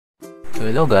So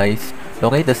hello guys,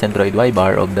 locate the centroid y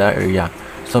bar of the area.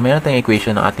 So meron tayong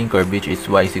equation ng ating curve which is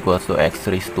y is equals to x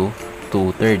raised to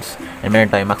 2/3. And meron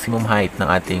tayong maximum height ng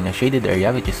ating shaded area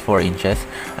which is 4 inches.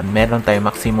 And meron tayong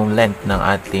maximum length ng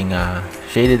ating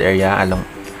shaded area along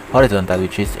horizontal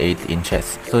which is 8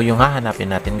 inches. So yung hahanapin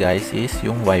natin guys is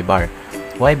yung y bar.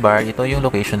 Y bar, ito yung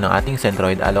location ng ating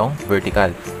centroid along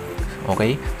vertical.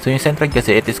 Okay? So, yung centroid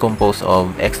kasi, it is composed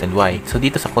of x and y. So,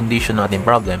 dito sa condition ng ating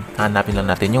problem, hanapin lang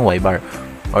natin yung y bar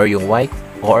or yung y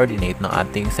coordinate ng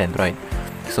ating centroid.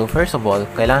 So, first of all,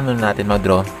 kailangan muna natin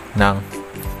mag-draw ng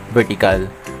vertical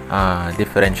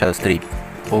differential strip.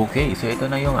 Okay, so ito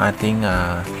na yung ating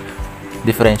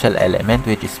differential element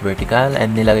which is vertical,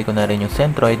 and nilagay ko na rin yung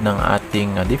centroid ng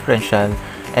ating differential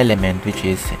element which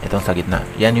is itong sa gitna.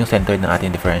 Yan yung centroid ng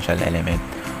ating differential element.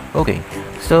 Okay,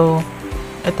 so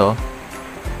ito,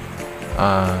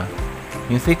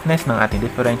 yung thickness ng ating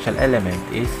differential element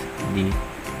is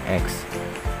dx.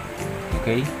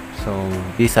 Okay, so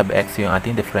d sub x yung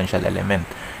ating differential element,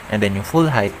 and then yung full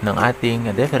height ng ating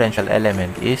differential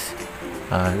element is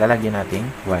lalagyan nating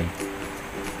y.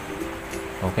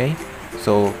 Okay,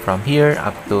 so from here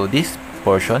up to this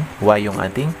portion, y yung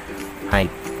ating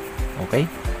height. Okay,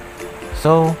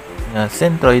 so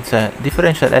centroid sa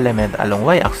differential element along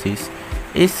y-axis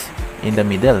is in the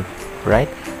middle,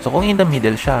 right? So, kung in the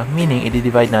middle siya, meaning,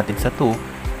 i-divide natin sa 2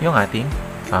 yung ating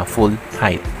full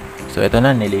height. So, ito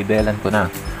na, nilabelan ko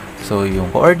na. So, yung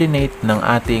coordinate ng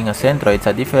ating centroid sa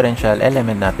differential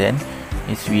element natin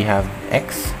is we have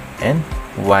x and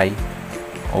y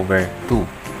over 2.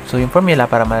 So, yung formula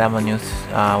para malaman yung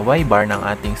y bar ng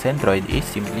ating centroid is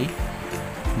simply,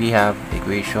 we have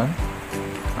equation,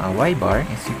 y bar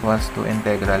is equals to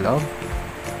integral of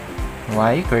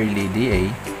y curly dA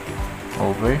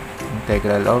over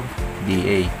integral of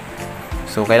dA.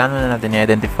 So, kailangan na natin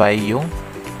i-identify yung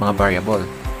mga variable.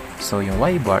 So, yung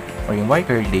y bar or yung y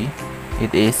curly,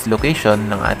 it is location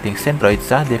ng ating centroid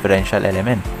sa differential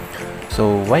element.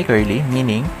 So, y curly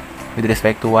meaning with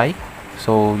respect to y.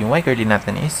 So, yung y curly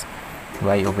natin is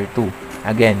y over 2.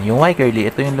 Again, yung y curly,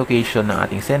 ito yung location ng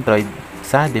ating centroid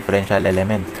sa differential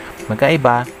element.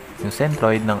 Magkaiba yung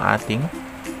centroid ng ating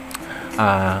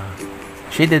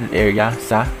shaded area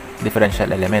sa differential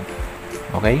element.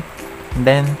 Okay? And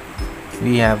then,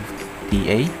 we have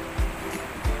dA.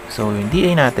 So, yung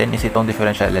dA natin is itong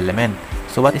differential element.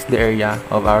 So, what is the area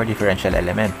of our differential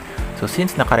element? So,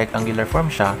 since naka-rectangular form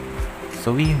siya,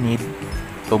 so we need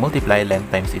to multiply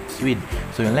length times its width.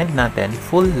 So, yung length natin,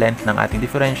 full length ng ating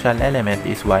differential element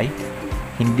is y.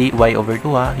 Hindi y over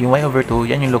 2 ha. Yung y over 2,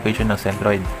 yan yung location ng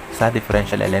centroid sa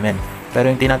differential element.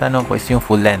 Pero yung tinatanong ko is yung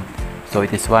full length. So,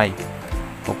 it is y.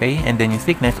 Okay? And then yung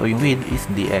thickness o yung width is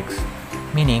dx.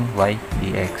 Meaning, y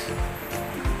dx.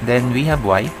 Then, we have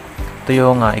y. Ito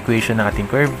yung equation ng ating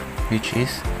curve, which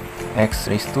is x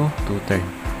raised to 2/3.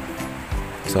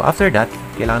 So, after that,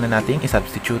 kailangan na nating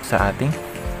i-substitute sa ating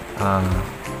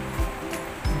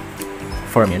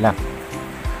formula.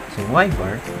 So, y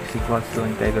bar is equals to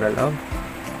integral of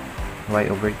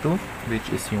y over 2, which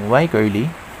is yung y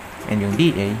curly, and yung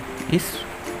dA is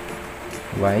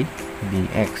y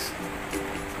dx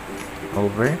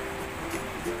over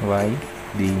y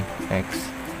dx.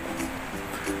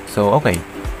 So, okay.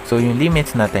 So, yung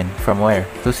limits natin from where?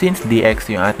 So, since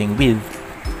dx yung ating width,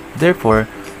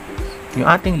 therefore, yung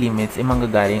ating limits ay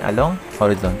manggagaling along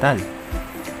horizontal.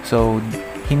 So,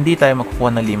 hindi tayo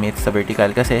makukuha ng limits sa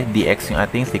vertical kasi dx yung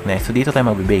ating thickness. So, dito tayo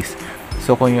magbe-base.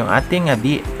 So, kung yung ating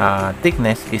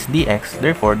thickness is dx,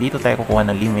 therefore, dito tayo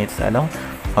kukuha ng limits along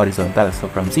horizontal.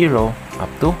 So, from 0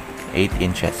 up to 8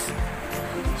 inches.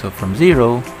 So, from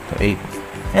 0 to 8.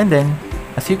 And then,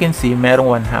 as you can see,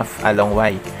 merong 1/2 along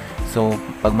y. So,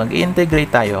 pag mag-integrate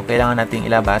tayo, kailangan nating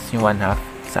ilabas yung 1/2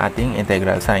 sa ating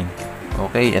integral sign.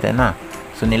 Okay, ito na.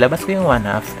 So, nilabas ko yung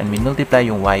 1/2 and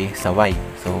minultiply yung y sa y.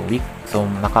 So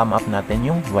nakam up natin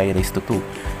yung y raised to 2.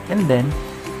 And then,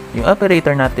 yung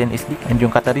operator natin is and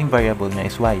yung kataring variable niya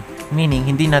is y. Meaning,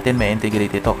 hindi natin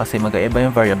ma-integrate ito kasi mag-aiba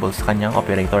yung variable sa kanyang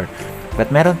operator.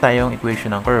 But meron tayong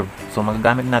equation ng curve. So,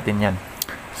 magagamit natin yan.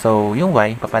 So, yung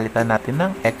y, papalitan natin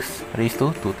ng x raised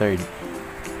to 2/3.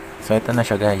 So, ito na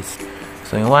siya guys.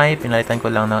 So, yung y, pinalitan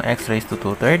ko lang ng x raised to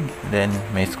 2/3. Then,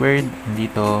 may squared.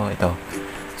 Dito, ito.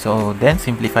 So, then,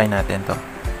 simplify natin to.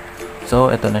 So,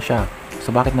 ito na siya.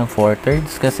 So, bakit ng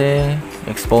 4/3? Kasi,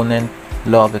 exponent,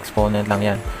 law of exponent lang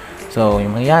yan. So,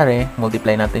 yung mangyayari,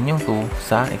 multiply natin yung 2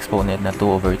 sa exponent na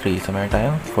 2 over 3. So, meron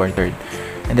tayong 4/3.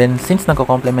 And then, since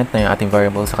nagko-complement na yung ating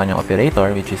variable sa kanyang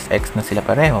operator, which is x na sila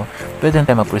pareho, pwede na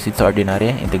tayo mag-proceed sa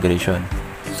ordinary integration.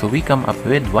 So, we come up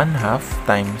with 1/2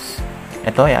 times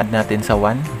Ito, i-add natin sa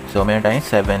 1. So, meron tayong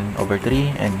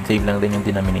 7/3 and save lang din yung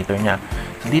denominator niya.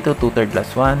 So, dito 2/3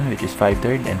 plus 1 which is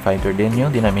 5/3 and 5/3 din yung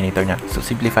denominator niya. So,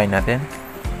 simplify natin.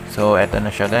 So, eto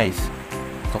na siya guys.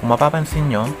 So, kung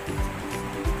mapapansin nyo,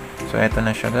 so, eto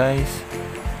na siya guys.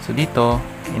 So, dito,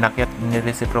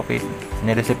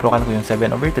 nireciprocal ko yung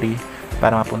 7/3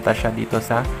 para mapunta siya dito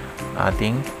sa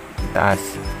ating taas.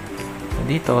 So,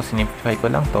 dito, sinimplify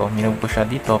ko lang to. Minove ko siya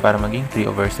dito para maging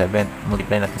 3/7.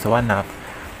 Multiply natin sa 1/2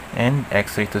 and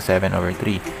x raised to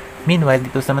 7/3. Meanwhile,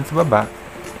 dito naman sa baba,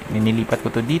 ninilipat ko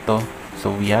to dito.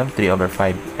 So, we have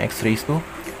 3/5. X raised to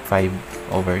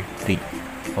 5/3.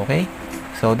 Okay?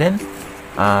 So, then,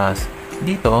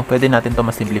 dito, pwede natin to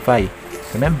mas-simplify.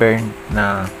 Remember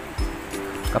na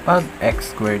kapag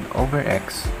x squared over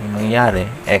x yung nangyayari,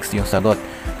 x yung sagot.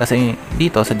 Kasi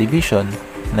dito sa division,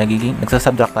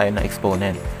 nagsasubtract tayo ng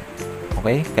exponent.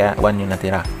 Okay? Kaya 1 yung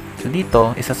natira. So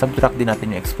dito, isa-subtract din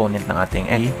natin yung exponent ng ating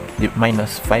a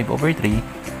minus 5/3.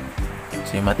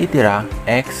 So yung matitira,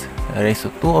 x raised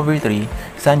to 2/3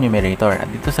 sa numerator. At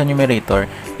dito sa numerator,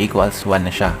 equals 1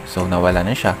 na siya. So nawala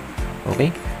na siya.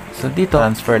 Okay? So dito,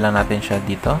 transfer lang natin siya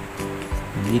dito.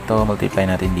 Dito, multiply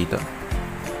natin dito.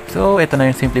 So, ito na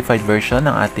yung simplified version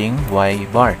ng ating y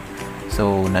bar.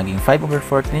 So, naging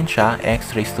 5/14 siya,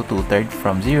 x raised to 2/3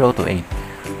 from 0 to 8.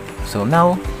 So,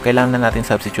 now, kailangan na natin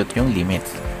substitute yung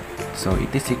limits. So,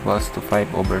 it is equals to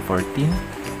 5/14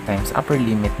 times upper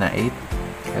limit na 8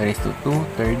 raised to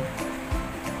 2/3,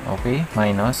 okay,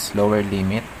 minus lower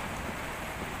limit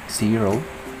 0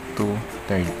 to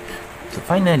 3. So,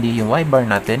 finally, yung y bar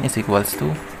natin is equals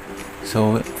to,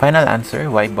 so, final answer,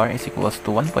 y bar is equals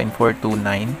to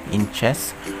 1.429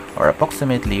 inches or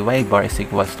approximately y bar is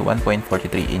equals to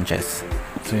 1.43 inches.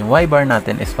 So, yung y bar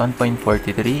natin is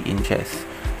 1.43 inches.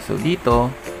 So,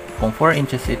 dito, kung 4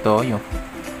 inches ito,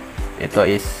 ito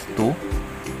is 2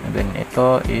 and then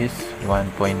ito is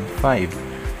 1.5.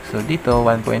 So, dito,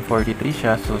 1.43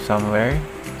 siya. So, somewhere,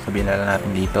 sabihin na lang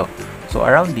natin dito. So,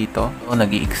 around dito,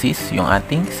 nag-i-exist yung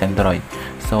ating centroid.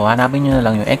 So, hanapin nyo na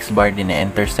lang yung x-bar din na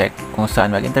intersect. Kung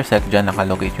saan mag-intersect, dyan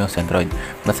nakalocate yung centroid.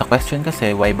 But sa question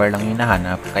kasi, y-bar lang yung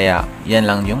nahanap. Kaya, yan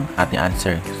lang yung ating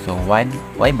answer. So,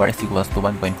 y-bar is equals to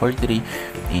 1.43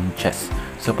 inches.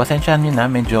 So, pasensyahan nyo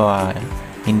na, medyo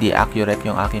hindi accurate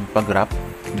yung aking pag-graph.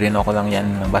 Drino ko lang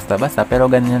yan ng basta-basta. Pero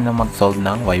ganyan na mag-solve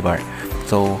ng y-bar.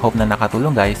 So, hope na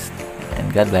nakatulong guys.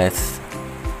 And God bless.